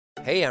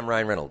Hey, I'm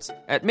Ryan Reynolds.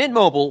 At Mint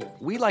Mobile,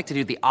 we like to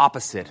do the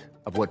opposite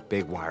of what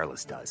Big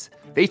Wireless does.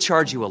 They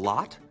charge you a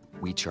lot,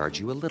 we charge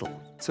you a little.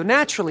 So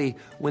naturally,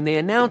 when they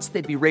announced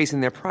they'd be raising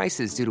their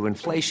prices due to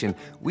inflation,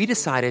 we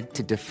decided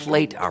to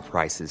deflate our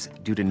prices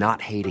due to not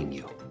hating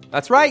you.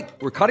 That's right.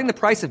 We're cutting the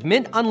price of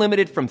Mint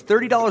Unlimited from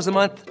 $30 a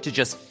month to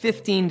just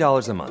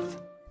 $15 a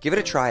month. Give it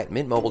a try at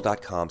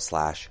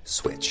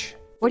mintmobile.com/switch.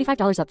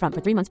 $45 up front for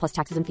 3 months plus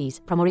taxes and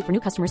fees. Promo rate for new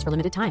customers for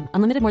limited time.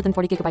 Unlimited more than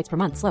 40 gigabytes per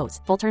month. Slows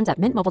full terms at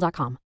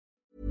mintmobile.com.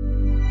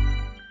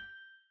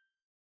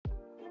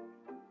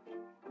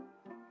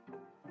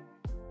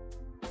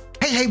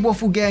 Hey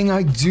Waffle Gang,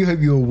 I do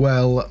hope you're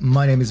well.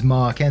 My name is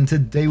Mark and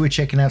today we're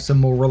checking out some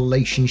more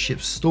relationship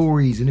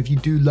stories. And if you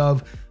do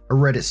love a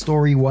Reddit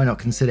story, why not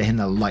consider hitting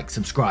that like,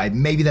 subscribe,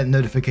 maybe that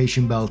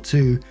notification bell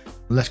too.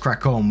 Let's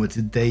crack on with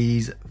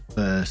today's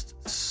first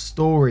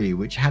story,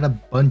 which had a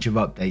bunch of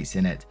updates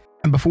in it.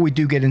 And before we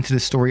do get into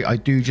this story, I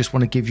do just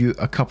want to give you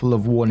a couple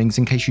of warnings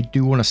in case you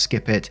do want to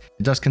skip it.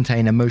 It does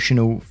contain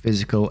emotional,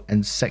 physical,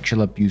 and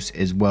sexual abuse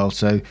as well.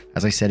 So,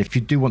 as I said, if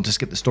you do want to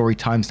skip the story,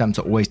 timestamps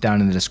are always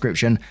down in the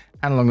description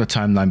and along the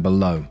timeline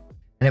below.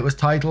 And it was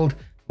titled,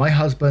 "My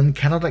husband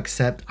cannot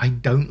accept I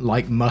don't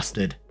like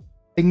mustard.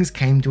 Things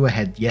came to a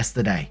head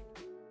yesterday.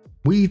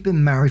 We've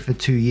been married for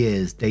 2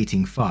 years,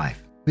 dating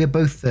 5. We are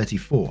both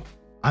 34.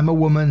 I'm a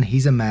woman,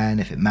 he's a man,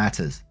 if it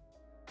matters.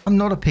 I'm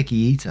not a picky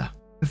eater.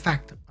 In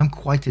fact, I'm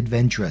quite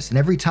adventurous, and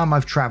every time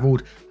I've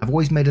traveled, I've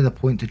always made it a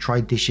point to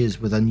try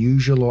dishes with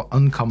unusual or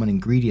uncommon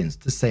ingredients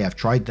to say I've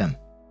tried them.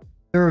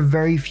 There are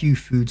very few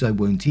foods I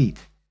won't eat.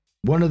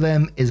 One of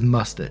them is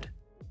mustard,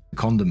 the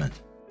condiment.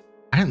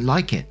 I don't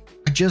like it.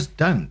 I just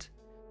don't.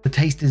 The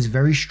taste is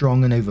very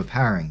strong and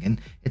overpowering,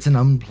 and it's an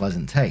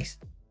unpleasant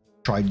taste.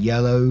 Tried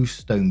yellow,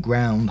 stone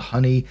ground,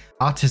 honey,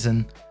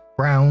 artisan,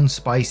 brown,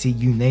 spicy,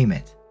 you name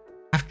it.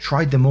 I've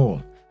tried them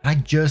all, and I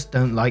just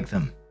don't like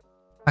them.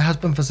 My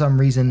husband for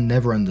some reason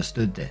never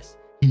understood this.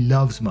 He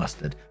loves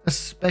mustard,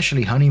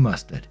 especially honey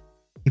mustard.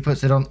 He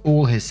puts it on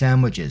all his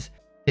sandwiches,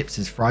 dips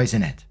his fries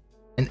in it.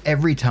 And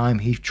every time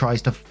he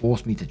tries to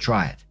force me to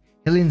try it,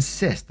 he'll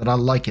insist that I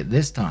like it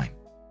this time.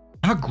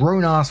 I'm a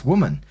grown-ass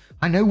woman.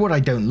 I know what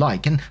I don't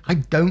like, and I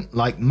don't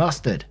like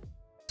mustard.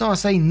 So I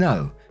say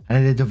no,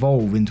 and it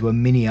devolved into a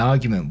mini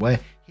argument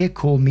where he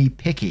called me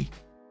picky.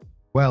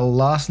 Well,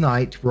 last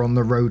night we're on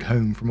the road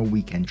home from a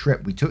weekend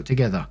trip we took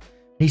together.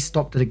 He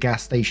stopped at a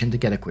gas station to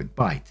get a quick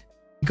bite.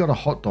 He got a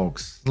hot dog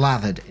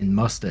slathered in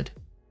mustard.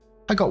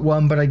 I got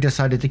one, but I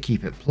decided to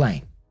keep it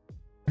plain.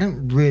 I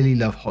don't really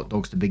love hot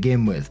dogs to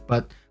begin with,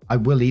 but I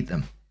will eat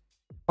them.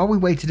 While we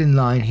waited in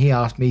line, he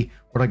asked me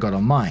what I got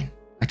on mine.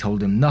 I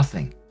told him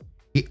nothing.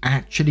 He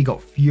actually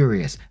got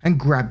furious and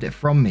grabbed it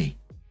from me.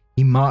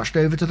 He marched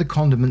over to the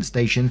condiment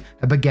station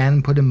and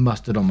began putting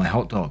mustard on my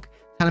hot dog,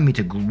 telling me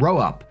to grow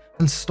up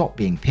and stop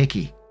being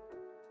picky.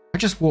 I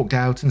just walked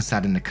out and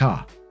sat in the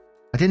car.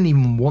 I didn't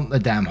even want the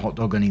damn hot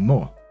dog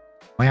anymore.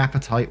 My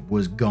appetite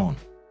was gone.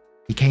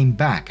 He came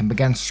back and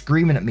began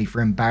screaming at me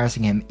for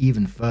embarrassing him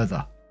even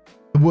further.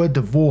 The word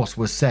divorce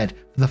was said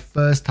for the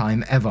first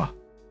time ever.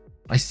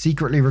 I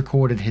secretly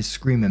recorded his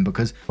screaming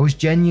because I was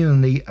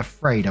genuinely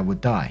afraid I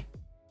would die.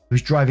 He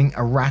was driving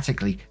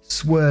erratically,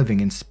 swerving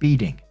and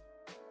speeding.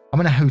 I'm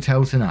in a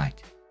hotel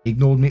tonight. He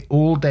ignored me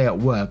all day at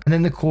work, and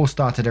then the call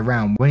started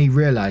around when he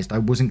realized I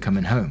wasn't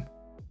coming home.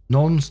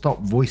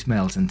 Non-stop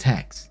voicemails and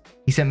texts.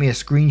 He sent me a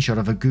screenshot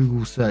of a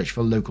Google search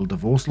for local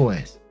divorce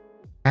lawyers.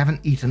 I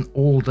haven't eaten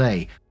all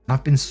day, and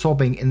I've been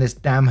sobbing in this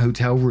damn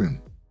hotel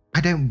room.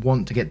 I don't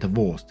want to get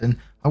divorced, and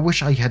I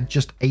wish I had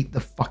just ate the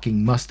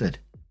fucking mustard.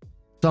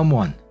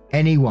 Someone,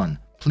 anyone,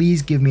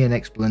 please give me an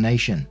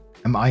explanation.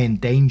 Am I in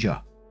danger?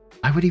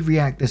 Why would he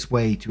react this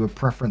way to a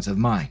preference of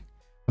mine?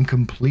 I'm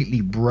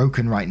completely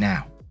broken right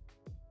now.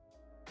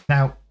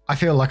 Now, I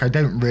feel like I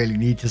don't really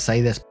need to say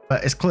this,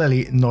 but it's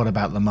clearly not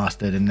about the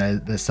mustard, and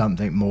there's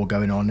something more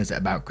going on. Is it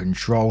about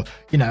control?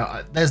 You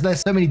know, there's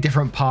so many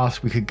different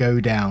paths we could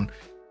go down.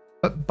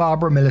 But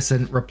Barbara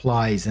Millicent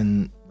replies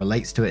and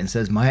relates to it and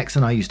says, "My ex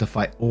and I used to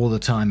fight all the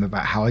time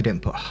about how I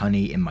don't put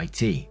honey in my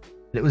tea.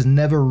 But it was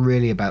never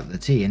really about the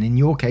tea, and in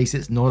your case,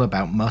 it's not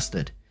about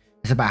mustard.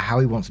 It's about how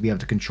he wants to be able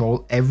to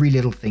control every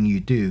little thing you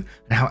do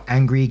and how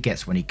angry he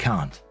gets when he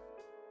can't."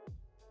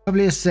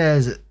 Publius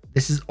says,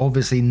 "This is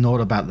obviously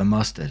not about the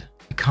mustard.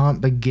 I can't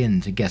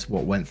begin to guess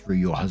what went through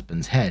your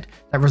husband's head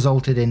that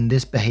resulted in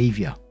this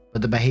behavior,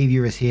 but the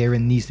behavior is here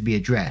and needs to be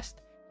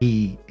addressed.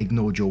 He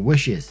ignored your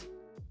wishes,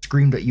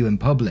 screamed at you in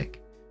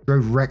public,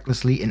 drove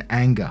recklessly in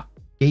anger,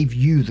 gave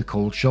you the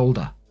cold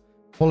shoulder,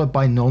 followed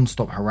by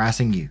non-stop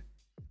harassing you,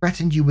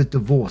 threatened you with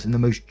divorce in the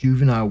most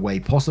juvenile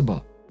way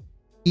possible.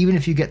 Even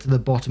if you get to the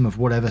bottom of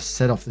whatever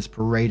set off this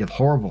parade of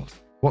horribles,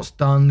 what's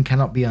done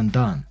cannot be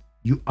undone.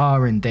 You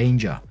are in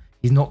danger.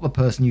 He's not the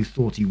person you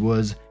thought he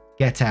was.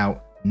 Get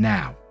out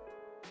now."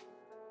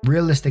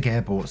 Realistic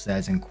Airport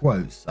says in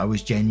quotes, "I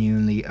was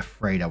genuinely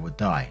afraid I would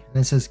die." And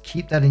then says,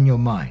 "Keep that in your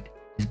mind.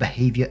 His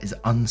behavior is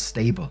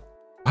unstable.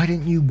 Why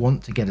didn't you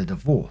want to get a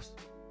divorce?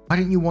 Why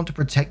didn't you want to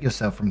protect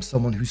yourself from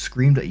someone who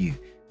screamed at you,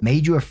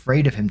 made you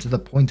afraid of him to the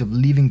point of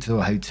leaving to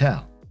a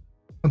hotel?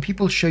 When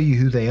people show you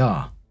who they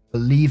are,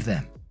 believe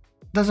them.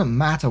 It doesn't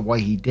matter why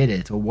he did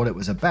it or what it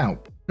was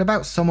about, but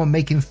about someone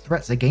making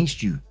threats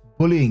against you,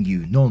 bullying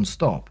you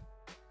non-stop.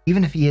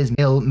 Even if he is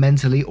ill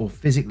mentally or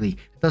physically,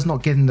 it does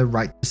not give him the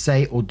right to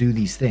say or do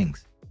these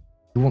things.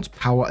 He wants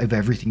power over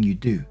everything you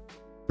do.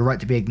 Your right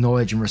to be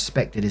acknowledged and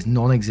respected is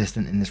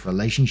non-existent in this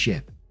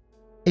relationship.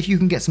 If you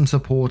can get some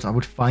support, I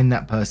would find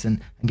that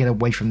person and get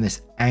away from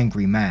this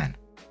angry man.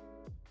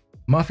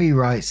 Muffy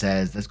Wright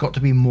says there's got to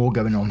be more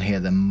going on here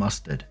than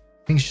mustard.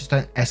 Things just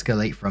don't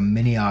escalate from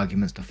mini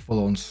arguments to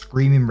full-on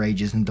screaming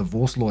rages and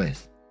divorce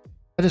lawyers.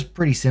 That is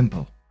pretty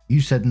simple.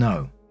 You said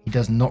no. He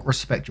does not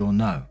respect your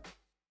no.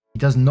 He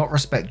does not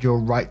respect your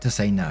right to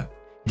say no.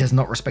 He does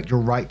not respect your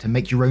right to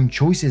make your own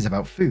choices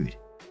about food.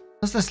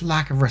 Does this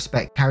lack of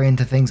respect carry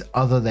into things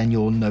other than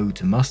your no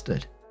to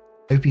mustard?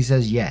 Opie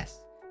says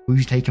yes. Will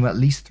you take him at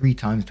least 3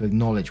 times to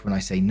acknowledge when I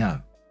say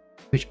no?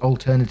 Which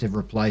Alternative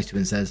replies to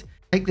and says,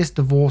 take this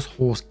divorce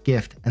horse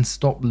gift and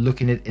stop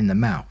looking it in the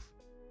mouth.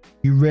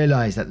 You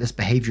realize that this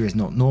behavior is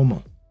not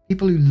normal.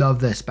 People who love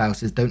their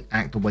spouses don't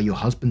act the way your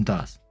husband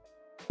does.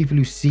 People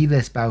who see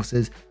their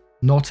spouses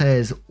not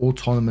as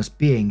autonomous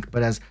being,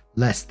 but as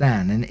less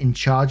than and in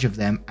charge of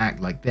them act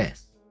like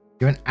this.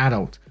 You're an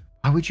adult.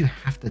 Why would you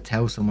have to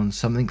tell someone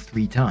something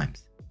 3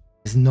 times?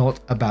 It's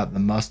not about the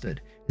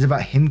mustard. It's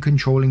about him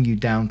controlling you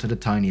down to the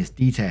tiniest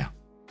detail.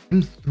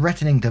 Him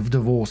threatening to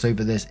divorce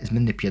over this is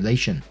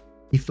manipulation.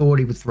 He thought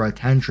he would throw a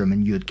tantrum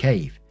and you'd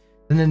cave.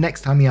 Then the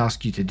next time he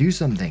asks you to do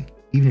something,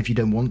 even if you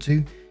don't want to,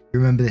 you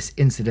remember this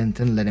incident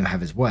and let him have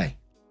his way.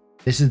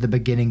 This is the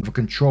beginning of a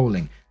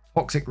controlling,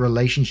 toxic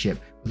relationship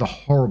with a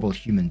horrible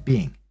human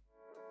being.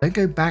 Don't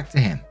go back to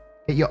him.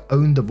 Get your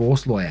own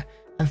divorce lawyer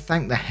and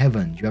thank the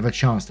heavens you have a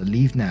chance to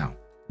leave now,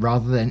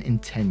 rather than in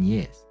 10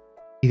 years.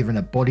 Either in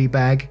a body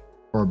bag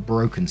or a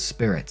broken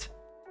spirit.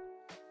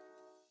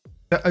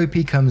 The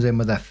OP comes in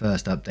with their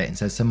first update and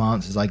says some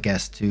answers, I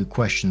guess, to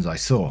questions I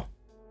saw.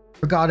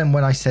 Regarding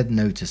when I said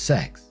no to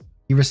sex.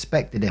 He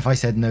respected if I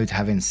said no to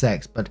having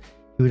sex, but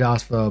he would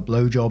ask for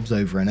blowjobs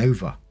over and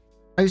over.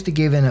 I used to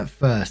give in at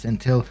first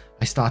until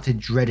I started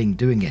dreading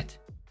doing it.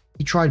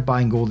 He tried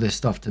buying all this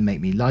stuff to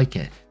make me like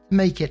it, to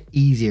make it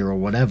easier or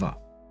whatever.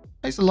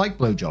 I used to like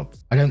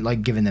blowjobs. I don't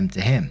like giving them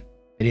to him,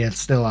 but he'd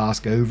still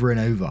ask over and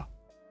over.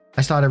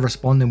 I started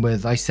responding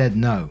with, I said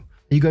no.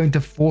 Are you going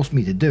to force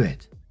me to do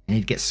it? And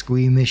he'd get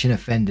squeamish and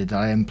offended that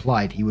I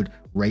implied he would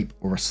rape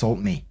or assault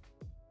me.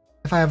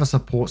 If I have a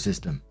support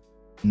system?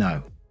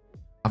 No.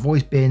 I've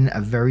always been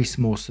a very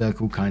small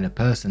circle kind of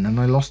person and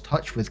I lost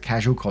touch with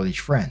casual college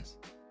friends.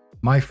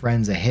 My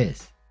friends are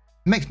his.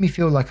 It makes me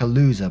feel like a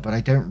loser, but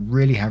I don't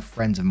really have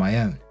friends of my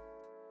own.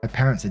 My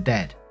parents are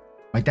dead.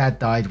 My dad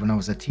died when I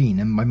was a teen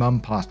and my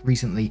mum passed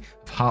recently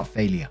of heart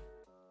failure.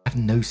 I have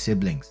no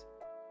siblings.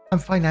 I'm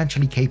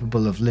financially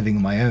capable of living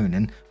on my own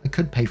and I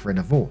could pay for a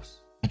divorce.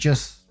 I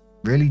just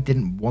really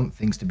didn't want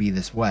things to be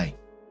this way.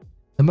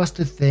 The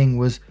mustard thing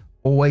was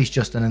always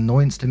just an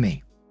annoyance to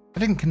me. I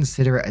didn't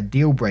consider it a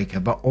deal breaker,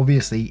 but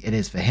obviously it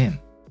is for him.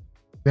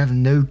 We have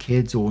no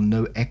kids or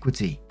no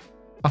equity.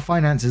 Our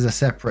finances are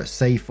separate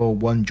save for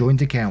one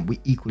joint account we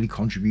equally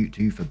contribute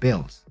to for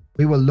bills.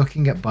 We were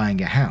looking at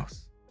buying a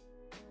house.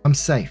 I'm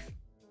safe.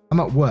 I'm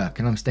at work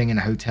and I'm staying in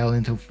a hotel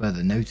until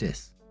further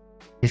notice.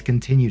 He's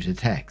continued to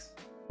text.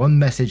 One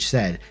message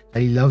said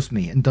that he loves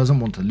me and doesn't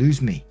want to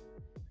lose me,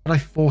 but I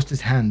forced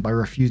his hand by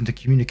refusing to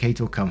communicate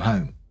or come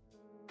home.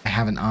 I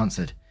haven't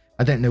answered.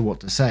 I don't know what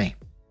to say.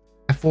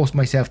 I forced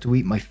myself to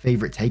eat my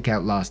favorite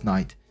takeout last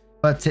night,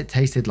 but it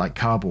tasted like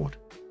cardboard.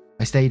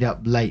 I stayed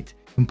up late,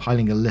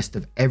 compiling a list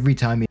of every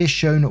time he has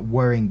shown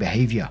worrying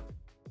behavior.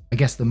 I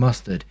guess the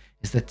mustard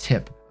is the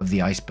tip of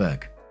the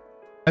iceberg.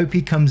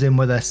 OP comes in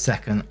with a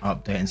second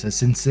update and says,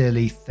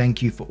 sincerely,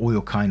 thank you for all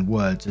your kind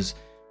words, as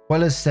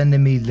well as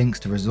sending me links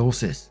to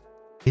resources.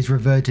 He's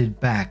reverted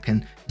back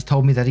and has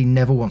told me that he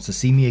never wants to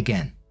see me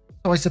again.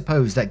 So I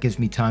suppose that gives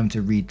me time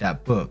to read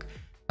that book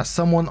that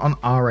someone on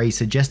RA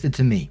suggested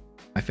to me.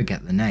 I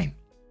forget the name.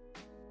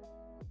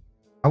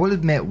 I will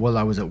admit, while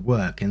I was at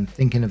work and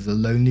thinking of the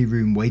lonely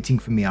room waiting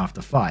for me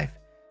after 5,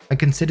 I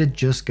considered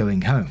just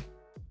going home,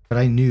 but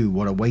I knew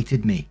what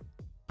awaited me.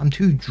 I'm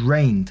too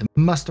drained to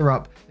muster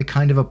up the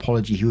kind of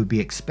apology he would be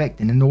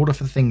expecting in order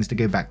for things to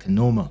go back to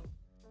normal.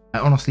 I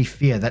honestly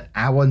fear that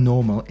our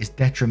normal is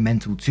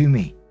detrimental to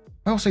me.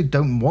 I also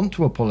don't want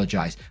to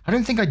apologize. I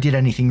don't think I did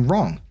anything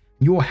wrong.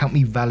 You will help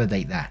me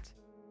validate that.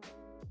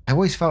 I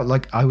always felt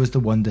like I was the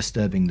one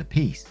disturbing the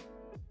peace.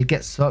 He'd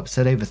get so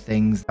upset over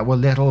things that were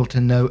little to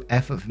no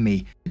effort for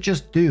me to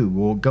just do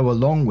or go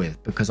along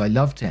with because I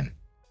loved him.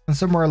 And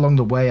somewhere along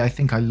the way, I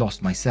think I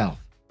lost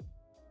myself.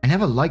 I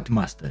never liked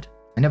mustard.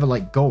 I never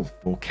liked golf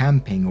or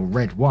camping or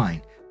red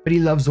wine, but he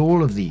loves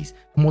all of these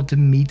and wanted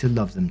me to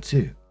love them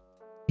too.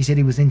 He said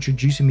he was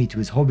introducing me to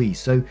his hobbies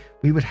so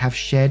we would have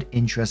shared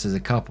interests as a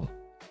couple.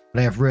 But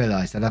I have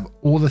realized that of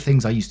all the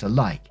things I used to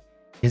like,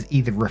 he has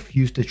either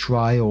refused to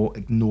try or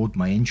ignored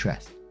my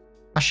interest.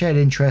 Our shared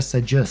interests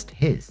are just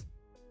his.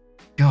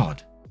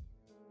 God,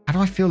 how do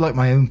I feel like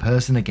my own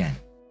person again?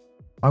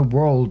 My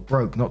world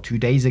broke not 2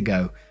 days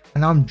ago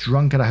and I'm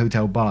drunk at a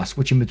hotel bar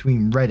switching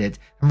between Reddit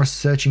and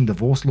researching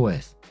divorce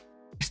lawyers.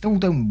 I still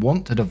don't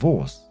want a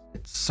divorce.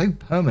 It's so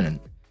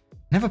permanent. I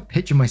never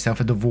pictured myself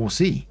a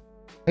divorcee.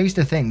 I used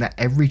to think that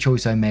every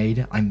choice I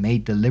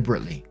made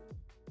deliberately.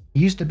 It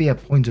used to be a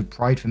point of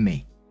pride for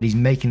me that he's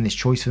making this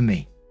choice for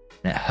me,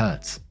 and it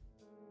hurts.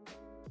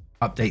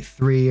 Update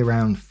 3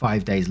 around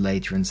 5 days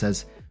later and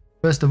says,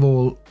 first of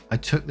all, I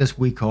took this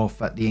week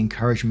off at the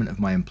encouragement of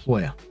my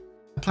employer.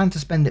 I plan to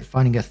spend it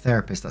finding a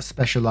therapist that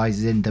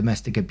specializes in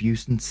domestic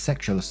abuse and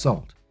sexual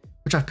assault,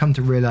 which I've come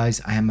to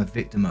realize I am a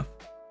victim of.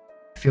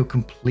 I feel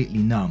completely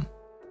numb.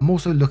 I'm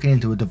also looking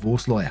into a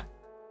divorce lawyer.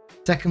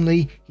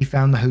 Secondly, he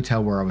found the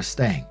hotel where I was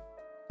staying.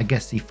 I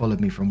guess he followed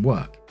me from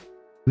work.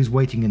 He was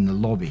waiting in the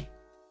lobby.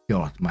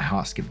 God, my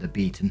heart skipped a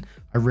beat and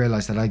I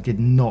realized that I did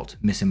not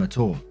miss him at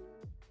all.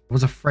 I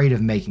was afraid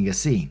of making a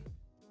scene.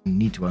 I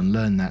need to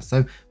unlearn that,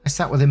 so I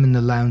sat with him in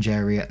the lounge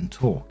area and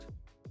talked.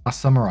 I'll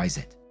summarize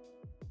it.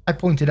 I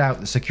pointed out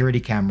the security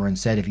camera and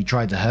said if he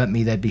tried to hurt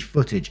me there'd be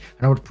footage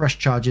and I would press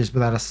charges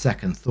without a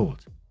second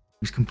thought. He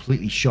was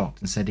completely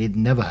shocked and said he'd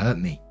never hurt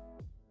me.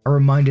 I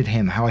reminded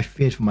him how I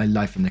feared for my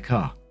life in the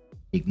car.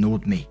 He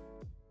ignored me.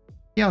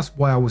 He asked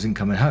why I wasn't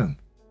coming home.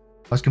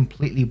 I was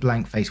completely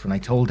blank-faced when I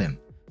told him,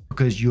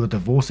 because you're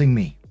divorcing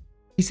me.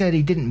 He said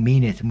he didn't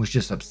mean it and was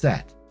just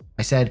upset.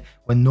 I said,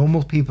 when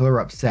normal people are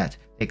upset,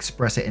 they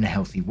express it in a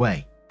healthy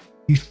way.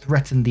 You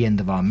threatened the end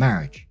of our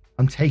marriage.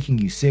 I'm taking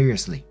you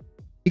seriously.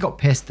 He got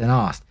pissed and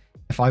asked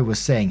if I was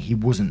saying he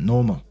wasn't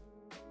normal.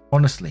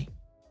 Honestly,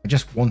 I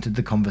just wanted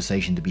the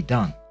conversation to be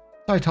done.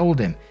 So I told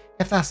him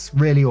if that's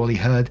really all he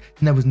heard,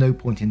 then there was no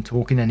point in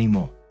talking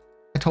anymore.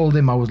 I told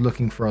him I was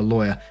looking for a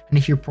lawyer and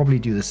he should probably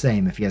do the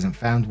same if he hasn't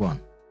found one.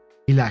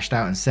 He lashed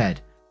out and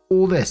said,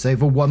 all this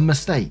over one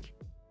mistake.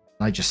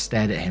 And I just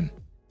stared at him.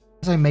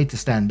 As I made to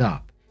stand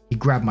up, he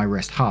grabbed my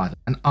wrist hard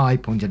and I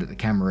pointed at the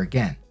camera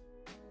again.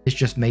 This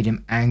just made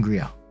him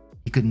angrier.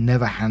 He could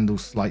never handle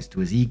slights to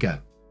his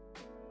ego.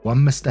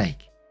 One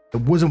mistake.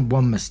 It wasn't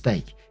one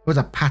mistake. It was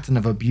a pattern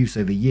of abuse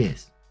over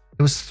years.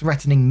 It was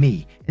threatening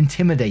me,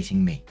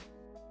 intimidating me.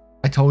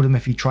 I told him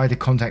if he tried to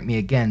contact me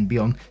again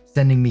beyond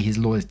sending me his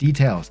lawyer's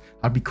details,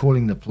 I'd be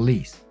calling the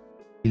police.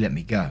 He let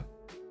me go.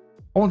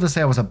 I want to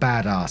say I was a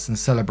badass and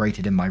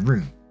celebrated in my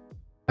room.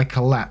 I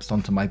collapsed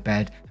onto my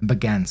bed and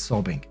began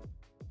sobbing.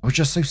 I was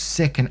just so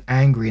sick and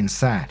angry and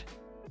sad.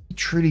 He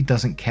truly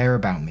doesn't care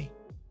about me.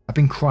 I've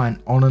been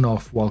crying on and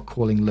off while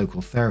calling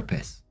local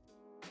therapists.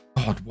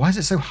 God, why is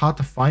it so hard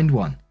to find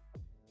one?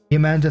 The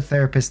amount of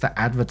therapists that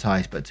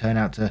advertise but turn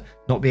out to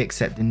not be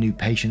accepting new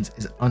patients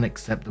is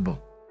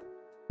unacceptable.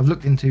 I've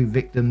looked into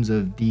victims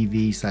of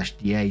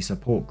DV/DA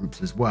support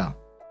groups as well.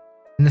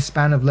 In the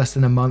span of less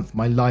than a month,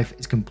 my life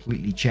is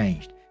completely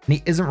changed, and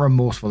he isn't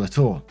remorseful at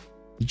all.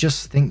 He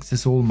just thinks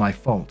it's all my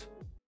fault.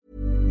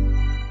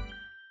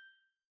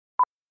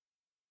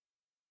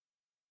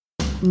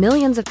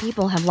 Millions of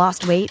people have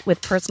lost weight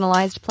with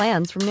personalized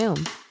plans from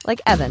Noom. Like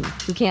Evan,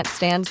 who can't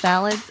stand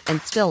salads and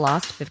still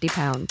lost 50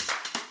 pounds.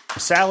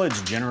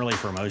 Salads generally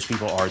for most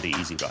people are the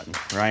easy button,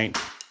 right?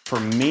 For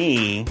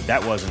me,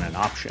 that wasn't an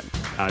option.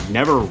 I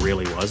never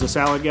really was a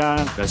salad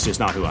guy. That's just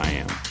not who I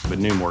am. But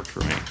Noom worked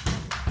for me.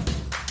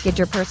 Get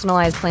your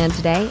personalized plan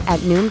today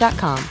at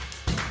Noom.com.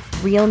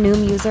 Real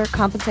Noom user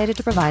compensated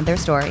to provide their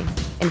story.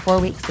 In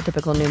 4 weeks, the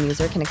typical Noom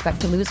user can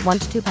expect to lose 1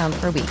 to 2 pounds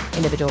per week.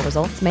 Individual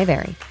results may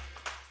vary.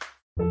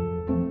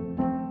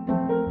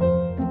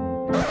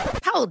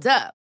 Hold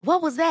up.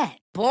 What was that?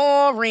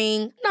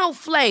 Boring. No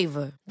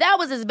flavor. That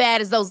was as bad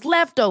as those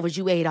leftovers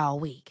you ate all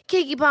week.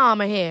 Keke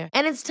Palmer here.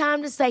 And it's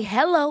time to say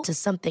hello to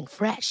something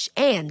fresh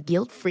and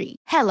guilt-free.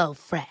 Hello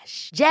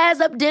Fresh. Jazz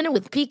up dinner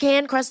with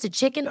pecan-crusted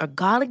chicken or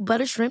garlic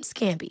butter shrimp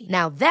scampi.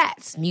 Now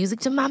that's music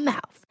to my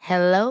mouth.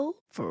 Hello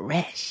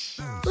Fresh.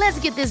 Let's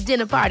get this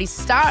dinner party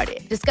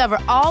started. Discover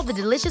all the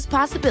delicious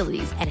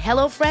possibilities at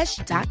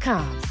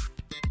HelloFresh.com.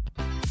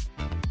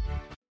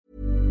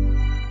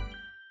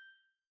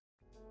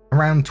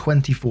 Around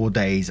 24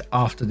 days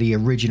after the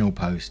original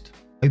post,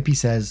 Opie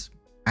says,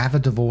 I have a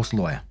divorce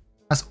lawyer.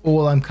 That's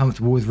all I'm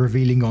comfortable with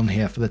revealing on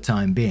here for the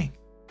time being.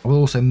 I will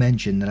also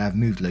mention that I've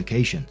moved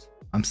locations.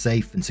 I'm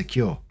safe and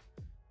secure.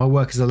 My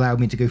work has allowed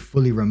me to go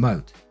fully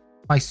remote.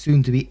 My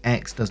soon-to-be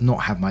ex does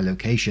not have my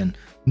location,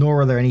 nor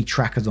are there any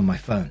trackers on my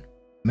phone.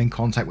 I'm in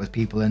contact with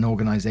people and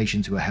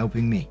organizations who are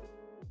helping me.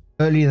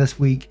 Earlier this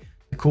week,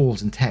 the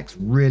calls and texts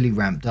really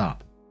ramped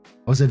up.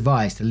 I was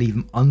advised to leave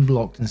him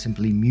unblocked and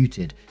simply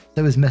muted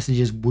so his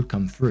messages would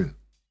come through.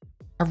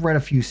 I've read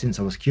a few since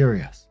I was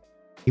curious.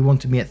 He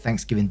wanted me at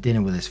Thanksgiving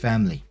dinner with his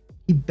family.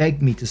 He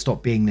begged me to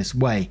stop being this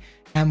way,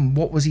 and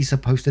what was he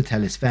supposed to tell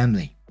his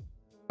family?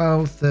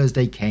 Well,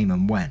 Thursday came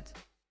and went.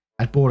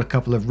 I'd bought a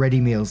couple of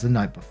ready meals the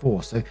night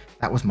before, so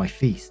that was my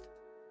feast.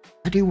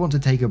 I do want to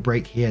take a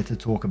break here to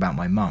talk about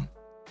my mum,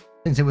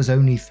 since it was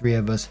only 3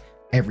 of us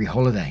every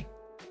holiday,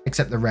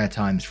 except the rare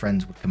times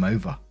friends would come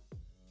over.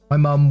 My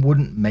mum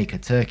wouldn't make a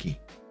turkey.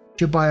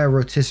 She'd buy a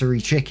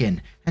rotisserie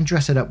chicken and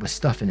dress it up with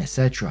stuffing,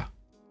 etc.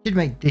 She'd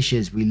make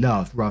dishes we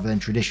loved rather than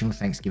traditional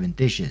Thanksgiving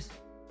dishes.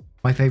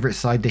 My favourite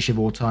side dish of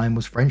all time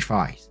was French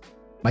fries.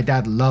 My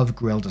dad loved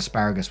grilled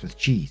asparagus with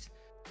cheese,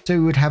 so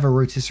we would have a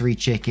rotisserie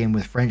chicken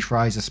with french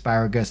fries,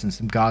 asparagus and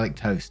some garlic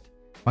toast,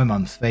 my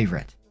mum's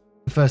favourite.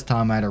 The first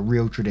time I had a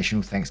real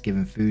traditional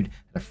Thanksgiving food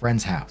at a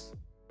friend's house.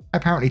 I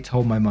apparently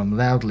told my mum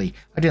loudly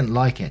I didn't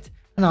like it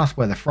and asked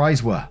where the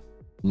fries were.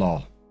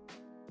 Lol.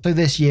 So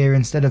this year,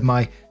 instead of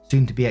my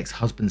soon-to-be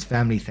ex-husband's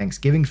family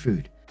Thanksgiving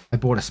food, I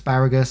bought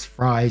asparagus,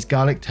 fries,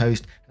 garlic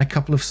toast and a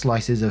couple of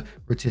slices of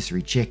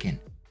rotisserie chicken.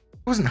 It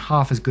wasn't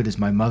half as good as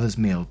my mother's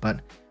meal,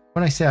 but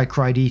when I say I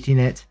cried eating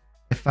it,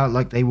 it felt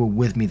like they were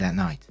with me that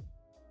night.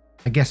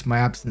 I guess my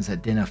absence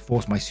at dinner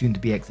forced my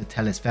soon-to-be ex to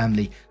tell his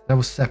family that I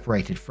was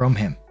separated from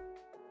him.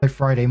 That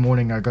Friday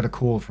morning I got a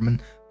call from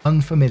an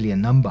unfamiliar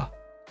number.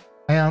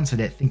 I answered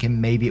it thinking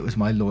maybe it was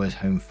my lawyer's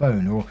home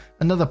phone or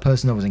another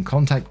person I was in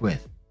contact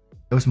with.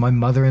 It was my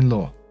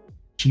mother-in-law.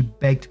 She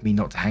begged me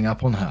not to hang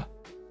up on her,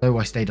 so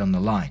I stayed on the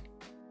line.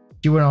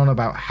 She went on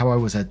about how I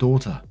was her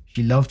daughter,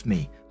 she loved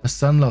me, her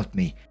son loved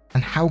me,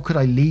 and how could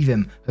I leave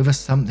him over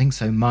something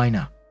so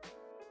minor?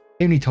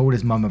 He only told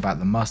his mum about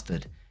the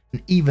mustard,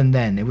 and even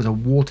then it was a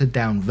watered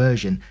down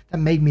version that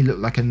made me look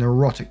like a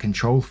neurotic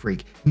control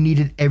freak who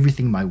needed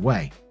everything my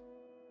way.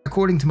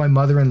 According to my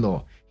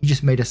mother-in-law, he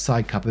just made a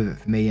side cup of it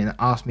for me and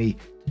asked me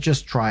to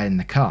just try it in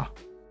the car,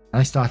 and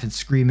I started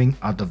screaming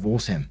I'd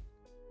divorce him.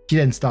 She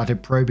then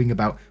started probing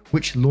about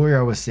which lawyer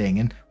I was seeing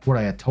and what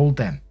I had told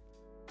them.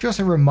 She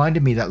also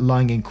reminded me that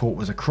lying in court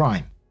was a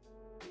crime.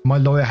 My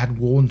lawyer had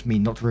warned me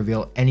not to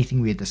reveal anything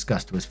we had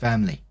discussed to his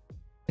family.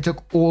 It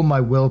took all my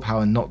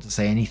willpower not to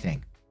say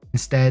anything.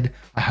 Instead,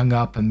 I hung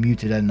up and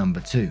muted her number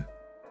 2.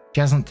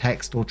 She hasn't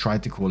texted or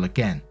tried to call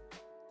again.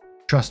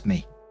 Trust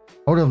me,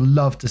 I would have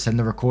loved to send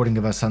the recording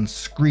of her son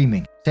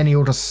screaming, saying he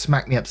ought to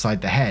smack me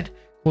upside the head,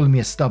 calling me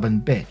a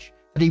stubborn bitch,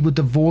 that he would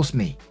divorce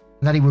me,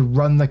 and that he would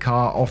run the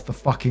car off the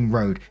fucking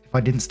road if I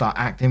didn't start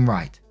acting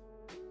right.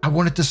 I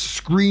wanted to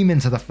scream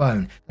into the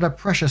phone that her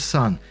precious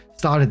son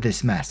started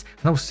this mess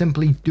and I was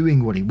simply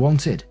doing what he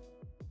wanted.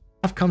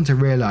 I've come to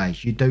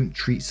realize you don't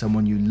treat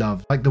someone you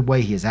love like the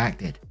way he has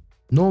acted.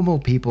 Normal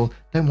people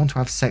don't want to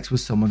have sex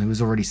with someone who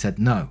has already said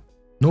no.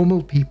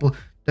 Normal people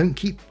don't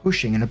keep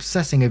pushing and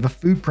obsessing over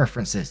food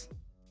preferences.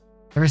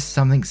 There is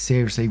something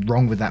seriously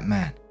wrong with that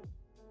man.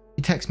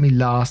 He texted me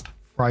last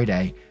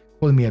Friday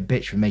calling me a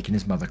bitch for making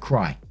his mother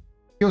cry.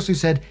 He also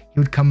said he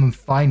would come and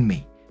find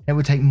me and it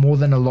would take more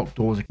than a locked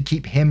door to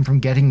keep him from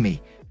getting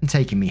me and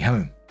taking me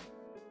home.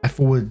 I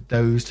forwarded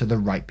those to the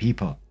right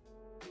people.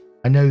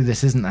 I know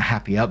this isn't a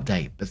happy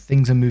update, but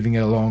things are moving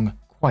along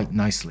quite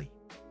nicely.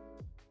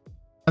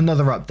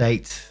 Another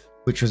update,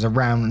 which was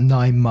around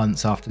 9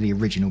 months after the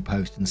original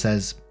post, and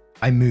says,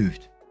 I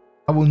moved.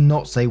 I will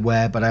not say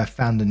where, but I have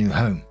found a new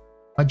home.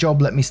 My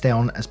job let me stay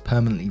on as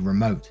permanently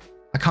remote.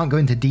 I can't go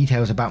into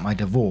details about my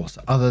divorce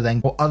other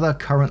than for other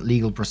current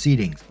legal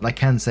proceedings, but I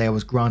can say I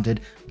was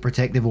granted a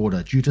protective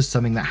order due to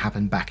something that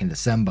happened back in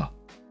December.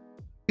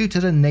 Due to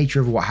the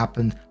nature of what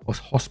happened, I was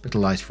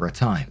hospitalized for a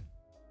time.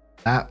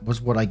 That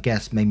was what I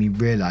guess made me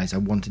realize I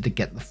wanted to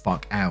get the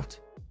fuck out.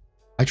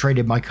 I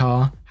traded my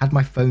car, had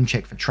my phone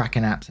checked for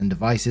tracking apps and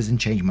devices, and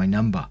changed my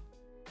number.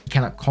 He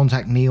cannot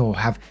contact me or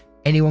have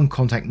anyone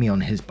contact me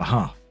on his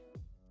behalf.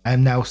 I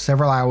am now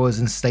several hours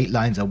and state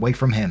lines away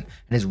from him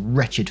and his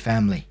wretched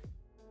family.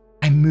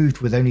 I moved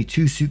with only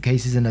 2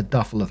 suitcases and a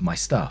duffel of my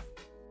stuff.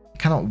 I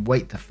cannot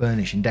wait to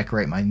furnish and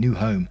decorate my new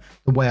home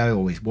the way I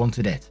always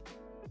wanted it.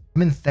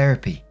 I'm in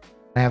therapy.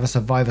 I have a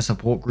survivor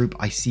support group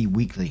I see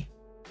weekly.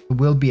 It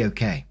will be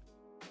okay.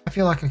 I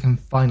feel like I can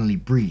finally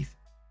breathe.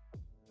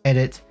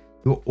 Edit,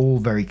 you're all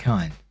very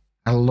kind.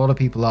 I had a lot of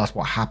people ask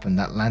what happened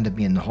that landed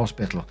me in the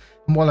hospital,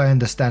 and while I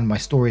understand my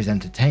story is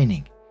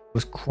entertaining, it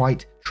was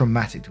quite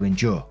traumatic to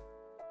endure.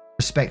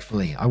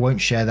 Respectfully, I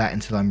won't share that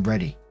until I'm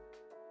ready.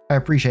 I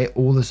appreciate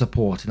all the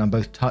support, and I'm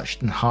both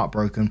touched and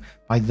heartbroken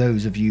by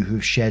those of you who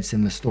have shared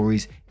similar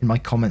stories in my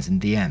comments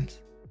and DMs.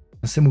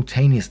 I'm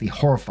simultaneously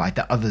horrified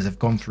that others have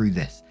gone through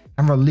this,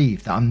 and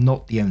relieved that I'm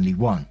not the only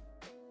one.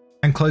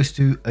 And close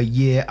to a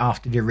year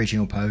after the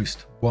original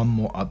post, one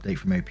more update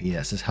from OP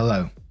that says,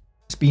 hello.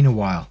 It's been a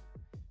while.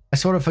 I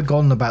sort of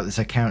forgotten about this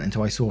account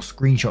until I saw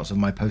screenshots of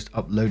my post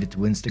uploaded to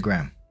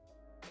Instagram.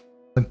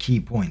 Some key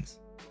points.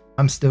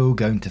 I'm still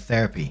going to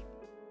therapy,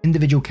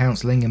 individual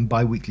counselling and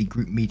bi-weekly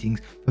group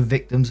meetings for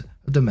victims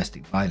of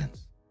domestic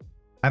violence.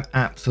 I'm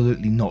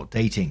absolutely not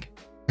dating.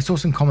 I saw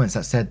some comments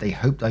that said they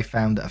hoped I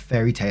found a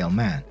fairy tale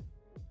man.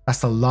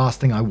 That's the last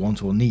thing I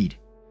want or need.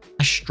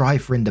 I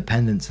strive for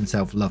independence and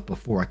self-love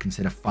before I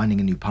consider finding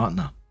a new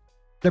partner.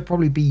 It'll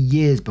probably be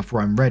years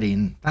before I'm ready,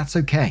 and that's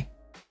okay.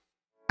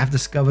 I've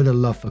discovered a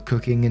love for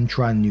cooking and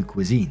trying new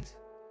cuisines.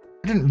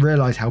 I didn't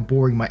realise how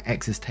boring my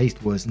ex's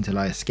taste was until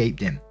I escaped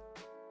him.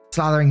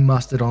 Slathering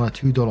mustard on a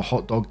 $2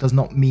 hot dog does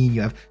not mean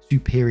you have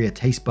superior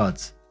taste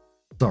buds.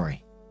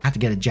 Sorry, I had to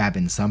get a jab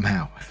in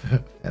somehow.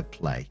 Fair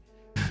play.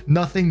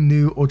 Nothing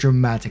new or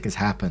dramatic has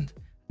happened,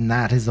 and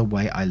that is the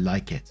way I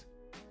like it.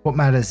 What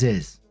matters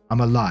is,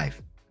 I'm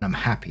alive, and I'm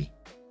happy.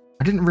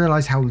 I didn't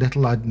realise how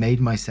little I'd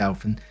made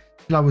myself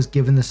until I was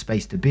given the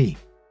space to be.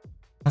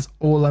 That's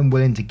all I'm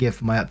willing to give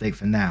for my update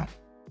for now.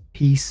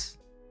 Peace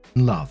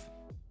and love.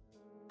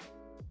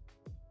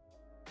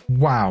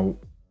 Wow,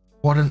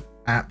 what an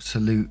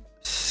absolute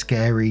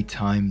scary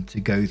time to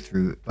go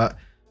through. But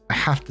I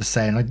have to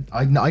say, and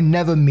I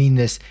never mean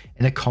this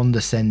in a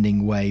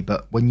condescending way,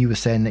 but when you were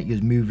saying that you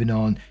was moving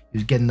on, you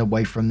was getting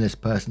away from this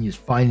person, you was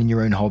finding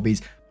your own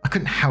hobbies, I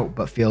couldn't help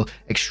but feel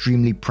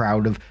extremely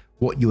proud of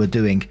what you were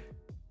doing.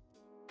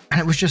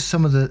 And it was just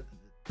some of the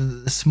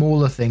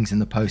smaller things in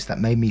the post that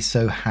made me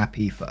so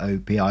happy for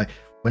OP.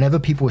 Whenever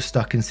people are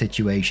stuck in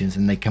situations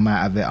and they come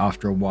out of it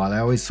after a while, I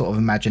always sort of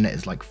imagine it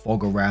as like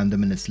fog around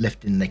them and it's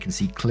lifting and they can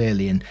see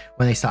clearly. And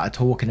when they started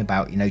talking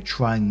about,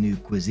 trying new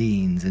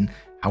cuisines and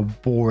how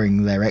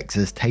boring their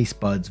ex's taste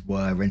buds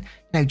were,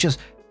 and, just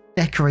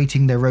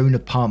decorating their own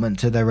apartment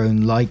to their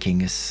own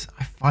liking,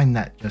 I find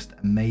that just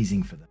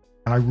amazing for them.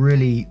 And I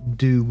really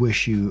do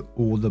wish you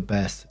all the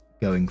best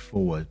going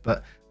forward.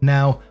 But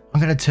now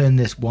I'm going to turn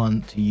this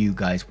one to you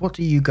guys. What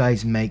do you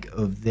guys make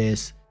of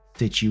this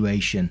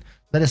situation?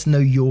 Let us know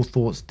your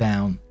thoughts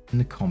down in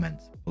the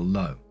comments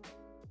below.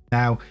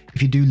 Now,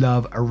 if you do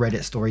love a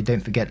Reddit story,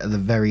 don't forget at the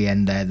very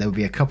end there will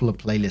be a couple of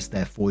playlists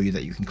there for you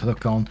that you can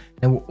click on.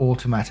 They will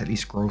automatically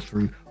scroll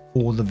through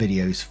all the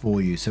videos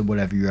for you. So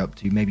whatever you're up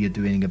to, maybe you're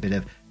doing a bit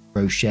of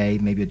crochet,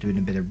 maybe you're doing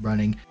a bit of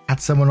running. I had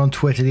someone on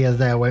Twitter the other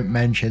day, I won't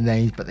mention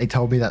names, but they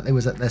told me that they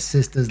was at their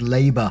sister's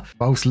labor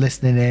whilst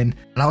listening in.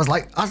 And I was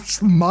like,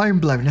 that's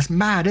mind blowing. It's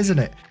mad, isn't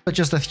it? But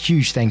just a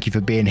huge thank you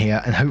for being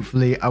here. And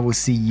hopefully I will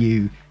see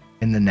you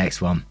in the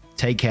next one.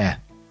 Take care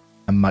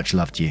and much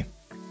love to you.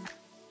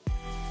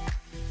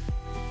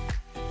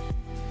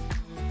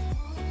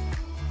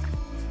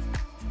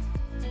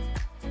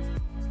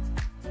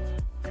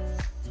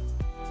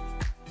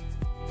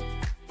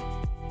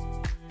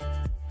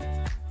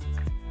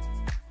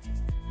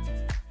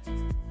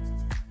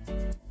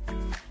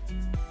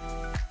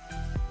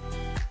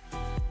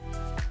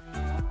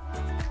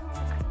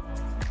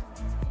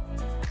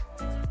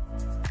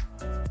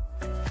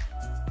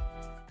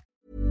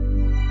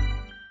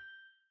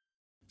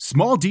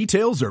 Small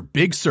details are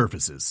big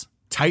surfaces.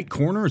 Tight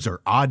corners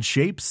are odd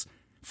shapes.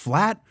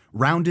 Flat,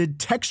 rounded,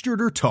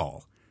 textured, or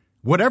tall.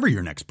 Whatever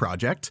your next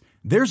project,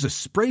 there's a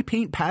spray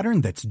paint pattern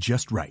that's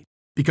just right.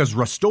 Because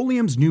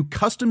Rust-Oleum's new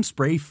Custom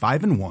Spray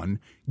 5-in-1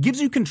 gives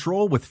you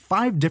control with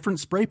 5 different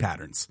spray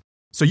patterns.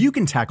 So you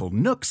can tackle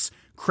nooks,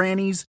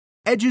 crannies,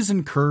 edges,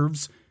 and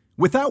curves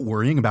without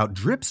worrying about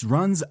drips,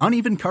 runs,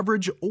 uneven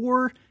coverage,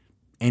 or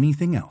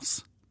anything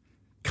else.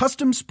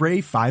 Custom Spray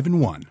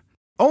 5-in-1.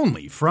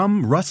 Only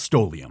from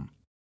Rust-Oleum.